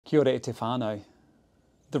Kia ora e te whānau.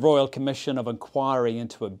 The Royal Commission of Inquiry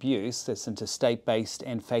into Abuse, that's into state-based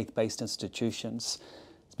and faith-based institutions,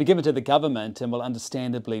 it's been given to the government and will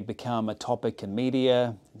understandably become a topic in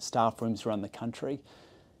media and staff rooms around the country.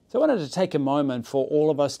 So I wanted to take a moment for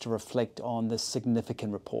all of us to reflect on this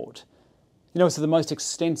significant report. You know, it's the most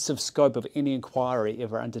extensive scope of any inquiry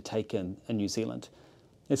ever undertaken in New Zealand.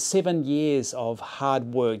 It's 7 years of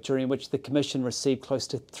hard work during which the Commission received close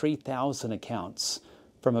to 3,000 accounts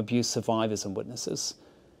from abuse survivors and witnesses.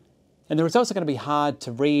 And the results are going to be hard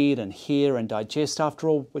to read and hear and digest. After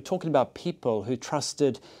all, we're talking about people who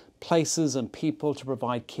trusted places and people to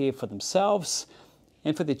provide care for themselves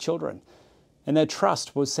and for their children. And their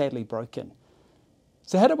trust was sadly broken.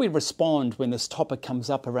 So how do we respond when this topic comes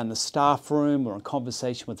up around the staff room or in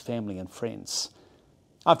conversation with family and friends?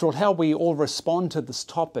 After all, how we all respond to this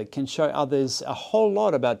topic can show others a whole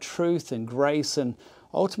lot about truth and grace and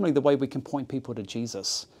ultimately the way we can point people to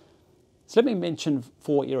Jesus. So let me mention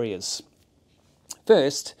 4 areas.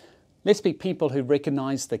 First, let's be people who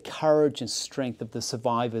recognise the courage and strength of the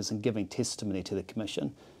survivors in giving testimony to the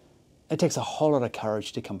Commission. It takes a whole lot of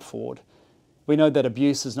courage to come forward. We know that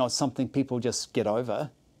abuse is not something people just get over.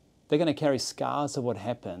 They're going to carry scars of what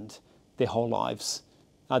happened their whole lives.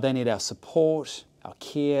 They need our support, our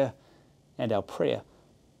care, and our prayer.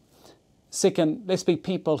 Second, let's be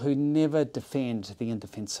people who never defend the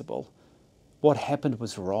indefensible. What happened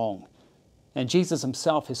was wrong. And Jesus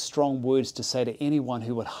himself has strong words to say to anyone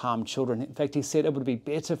who would harm children. In fact, he said it would be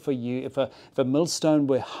better for you if a millstone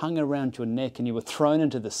were hung around your neck and you were thrown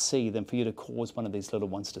into the sea than for you to cause one of these little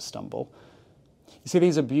ones to stumble. You see,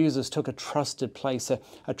 these abusers took a trusted place,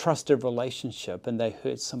 a trusted relationship, and they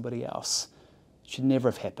hurt somebody else. It should never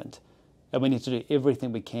have happened. And we need to do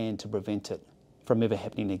everything we can to prevent it from ever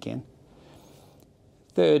happening again.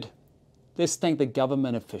 Third, let's thank the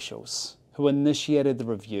government officials who initiated the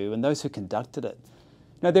review and those who conducted it.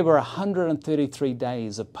 Now, there were 133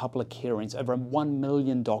 days of public hearings, over 1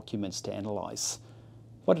 million documents to analyse.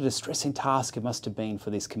 What a distressing task it must have been for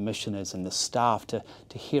these commissioners and the staff to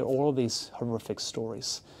hear all of these horrific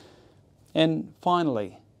stories. And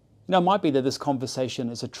finally, it might be that this conversation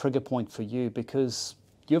is a trigger point for you because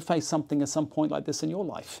you've faced something at some point like this in your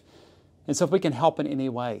life. And so if we can help in any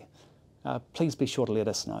way, please be sure to let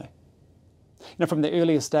us know. From the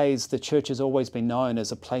earliest days, the church has always been known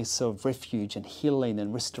as a place of refuge and healing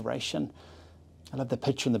and restoration. I love the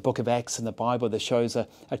picture in the book of Acts in the Bible that shows a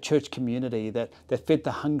church community that fed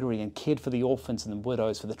the hungry and cared for the orphans and the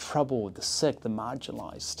widows, for the troubled, the sick, the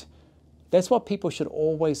marginalised. That's what people should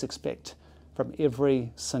always expect from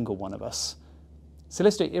every single one of us. So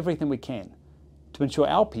let's do everything we can to ensure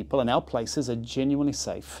our people and our places are genuinely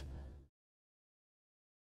safe